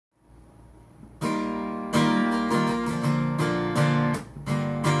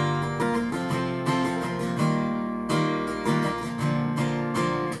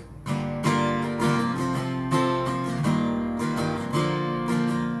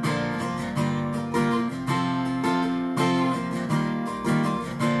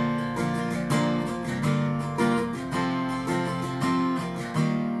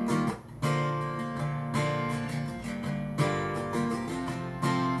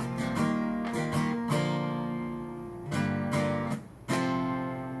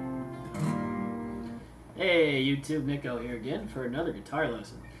Hey YouTube, Nico here again for another guitar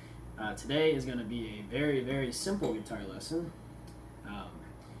lesson. Today is going to be a very, very simple guitar lesson.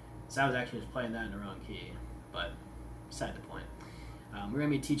 So I was actually just playing that in the wrong key, but beside the point. We're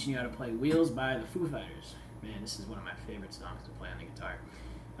going to be teaching you how to play Wheels by the Foo Fighters. Man, this is one of my favorite songs to play on the guitar.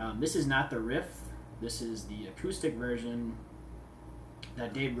 This is not the riff, this is the acoustic version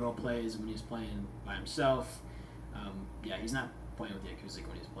that Dave Grohl plays when he's playing by himself. Yeah, he's not playing with the acoustic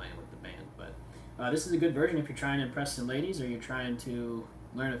when he's playing with the band, but this is a good version if you're trying to impress some ladies or you're trying to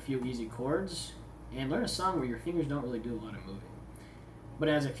learn a few easy chords and learn a song where your fingers don't really do a lot of moving. But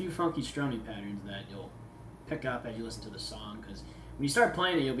it has a few funky strumming patterns that you'll pick up as you listen to the song, because when you start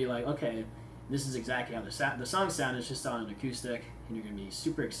playing it, you'll be like, okay, this is exactly how the song sound is just on an acoustic, and you're going to be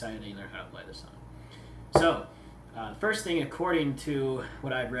super excited that you learn how to play the song. So, the first thing, according to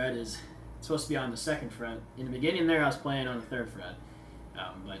what I've read, is it's supposed to be on the 2nd fret. In the beginning there, I was playing on the 3rd fret.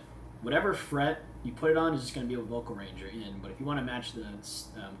 But whatever fret you put it on is just going to be a vocal range you're in. But if you want to match the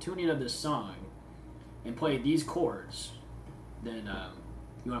tuning of this song and play these chords, then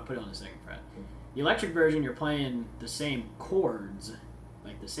you want to put it on the 2nd fret. The electric version, you're playing the same chords,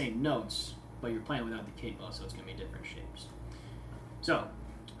 like the same notes, but you're playing without the capo, so it's going to be different shapes. So,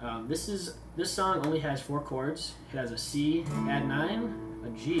 this song only has 4 chords. It has a C add 9, a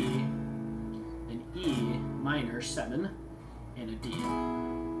G, an E minor 7, and a D.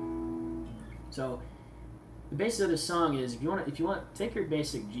 So the basis of this song is if you want take your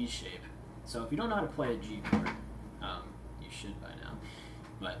basic G shape. So if you don't know how to play a G chord, you should by now.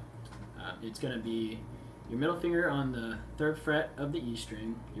 But it's going to be your middle finger on the 3rd fret of the E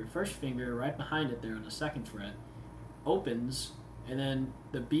string, your first finger right behind it there on the 2nd fret opens, and then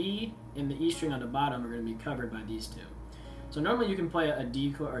the B and the E string on the bottom are going to be covered by these two. So normally you can play a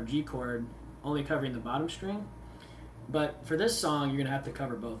D chord or G chord only covering the bottom string, but for this song you're going to have to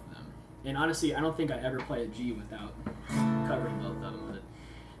cover both of them. And honestly, I don't think I ever play a G without covering both of them. But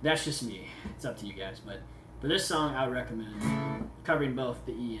that's just me. It's up to you guys. But for this song, I would recommend covering both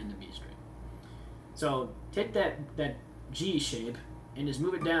the E and the B string. So take that G shape and just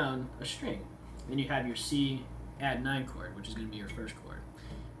move it down a string. Then you have your C add 9 chord, which is going to be your first chord.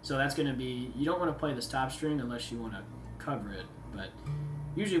 So that's going to be, you don't want to play this top string unless you want to cover it. But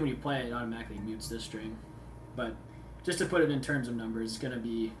usually when you play it, it automatically mutes this string. But just to put it in terms of numbers, it's going to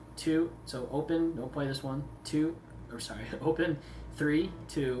be 2, so open, don't play this one, 2, or sorry, open, 3,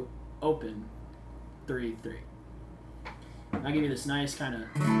 2, open, 3, 3. I'll give you this nice kind of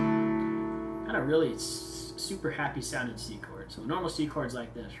really super happy sounding C chord. So normal C chord's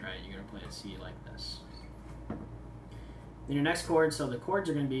like this, right? You're going to play a C like this. Then your next chord, so the chords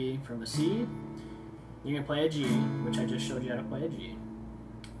are going to be from the C, you're going to play a G, which I just showed you how to play a G.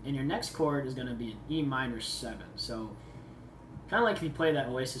 And your next chord is going to be an E minor 7. So, kind of like if you play that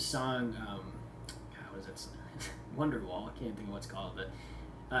Oasis song, what is it? Wonderwall. I can't think of what it's called, but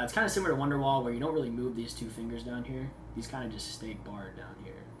it's kind of similar to Wonderwall, where you don't really move these 2 fingers down here. These kind of just stay barred down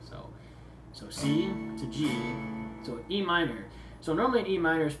here. So C to G, so E minor. So normally an E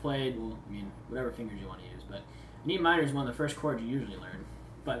minor is played, well, I mean, whatever fingers you want to use, but an E minor is one of the first chords you usually learn.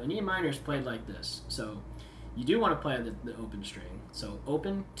 But an E minor is played like this. So you do want to play the open string. So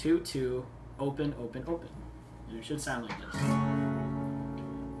open, 2, 2, open, open, open. And it should sound like this.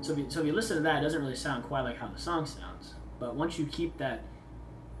 So if you listen to that, it doesn't really sound quite like how the song sounds. But once you keep that,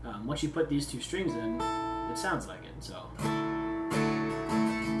 once you put these 2 strings in, it sounds like it. So,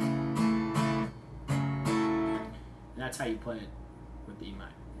 and that's how you play it with the E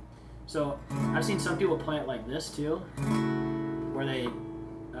minor. So I've seen some people play it like this too, where they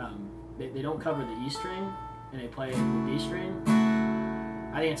don't cover the E string and they play the B string.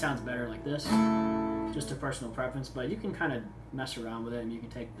 I think it sounds better like this, just a personal preference, but you can kind of mess around with it and you can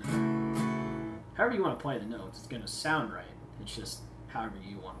take however you want to play the notes. It's going to sound right. It's just however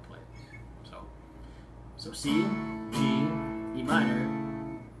you want to play it. So C, G, E minor,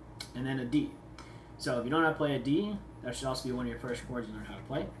 and then a D. So if you don't know how to play a D, that should also be one of your first chords you learn how to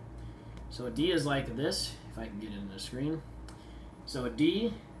play. So a D is like this, if I can get it in the screen. So a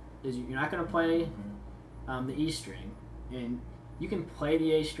D is, you're not going to play the E string, and you can play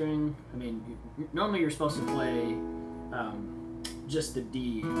the A string. I mean, normally you're supposed to play just the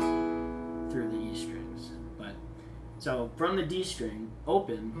D through the E strings. But so from the D string,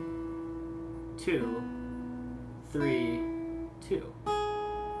 open, 2, 3, 2.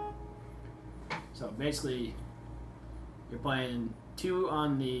 So basically, you're playing 2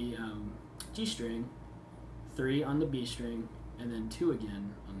 on the G string, 3 on the B string, and then 2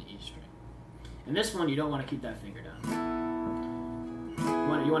 again on the E string. And this one, you don't want to keep that finger down.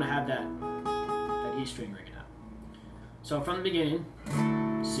 You want to have that E string ringing out. So from the beginning,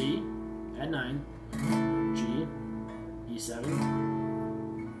 C, add 9, G, E7,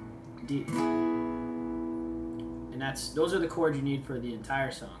 D. And those are the chords you need for the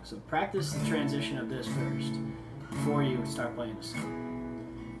entire song. So practice the transition of this first before you start playing the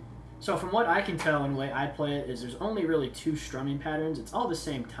song. So from what I can tell and the way I play it is there's only really 2 strumming patterns. It's all the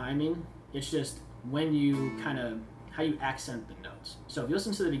same timing. It's just when you how you accent the notes. So if you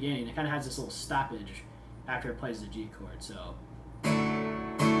listen to the beginning, it kind of has this little stoppage after it plays the G chord. So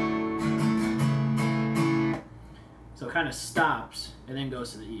it kind of stops and then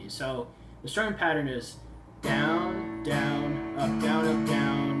goes to the E. So the strumming pattern is down, down, up, down, up,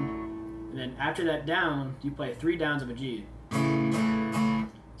 down. And then after that down, you play 3 downs of a G.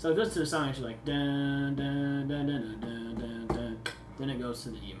 So if you listen to the song, it's like dun, dun, dun, dun, dun, dun, dun. Then it goes to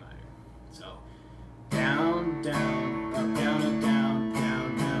the E minor. So down, down, up, down, up, down,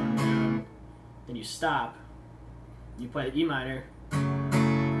 down, down, down. Then you stop. You play the E minor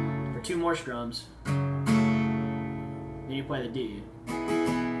for 2 more strums. Then you play the D.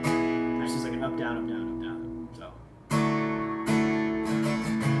 That's just like an up, down, up, down, up, down.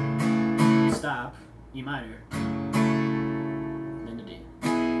 So stop, E minor, then the D.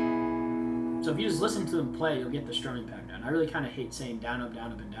 So if you just listen to them play, you'll get the strumming pattern down. I really kind of hate saying down, up,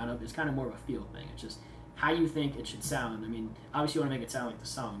 down, up, and down, up. It's kind of more of a feel thing. It's just how you think it should sound. I mean, obviously you want to make it sound like the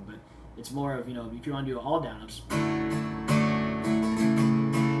song, but it's more of, if you want to do all down ups.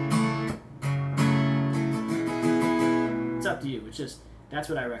 It's up to you. It's just, that's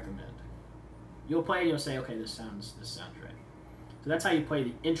what I recommend. You'll play and you'll say, okay, this sounds right. So that's how you play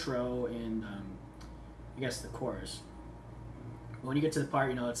the intro and I guess the chorus. But when you get to the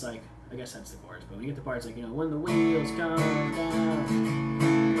part, it's like, I guess that's the chorus, but when you get to the part, it's like, when the wheels come down,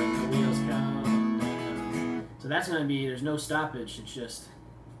 when the wheels come down. So that's going to be, there's no stoppage, it's just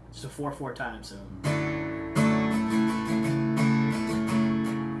a 4/4 time, so.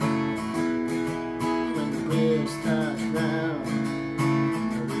 When the wheels touch ground,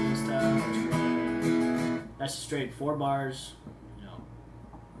 the wheels touch ground. That's straight 4 bars,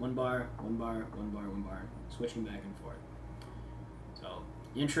 1 bar, 1 bar, 1 bar, 1 bar, switching back and forth. So,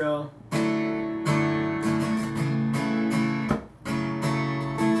 intro.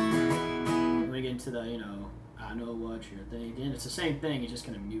 When we get into the, I know what you're thinking. It's the same thing, you're just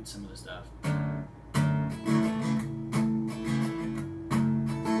going to mute some of the stuff.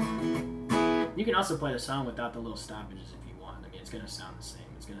 You can also play the song without the little stoppages if you want. I mean, it's going to sound the same.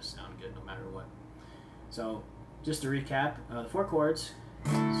 It's going to sound good no matter what. So, just to recap, the 4 chords,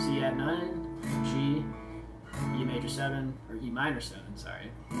 C at 9, G, E major 7, or E minor 7,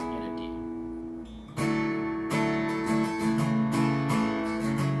 sorry, and a D.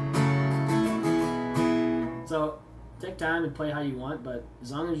 So take time and play how you want, but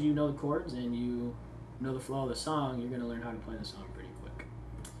as long as you know the chords and you know the flow of the song, you're going to learn how to play the song pretty quick.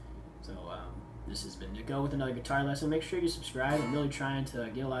 So this has been Nico with another guitar lesson. Make sure you subscribe. I'm really trying to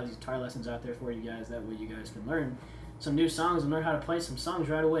get a lot of these guitar lessons out there for you guys. That way you guys can learn some new songs and learn how to play some songs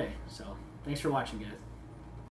right away. So thanks for watching, guys.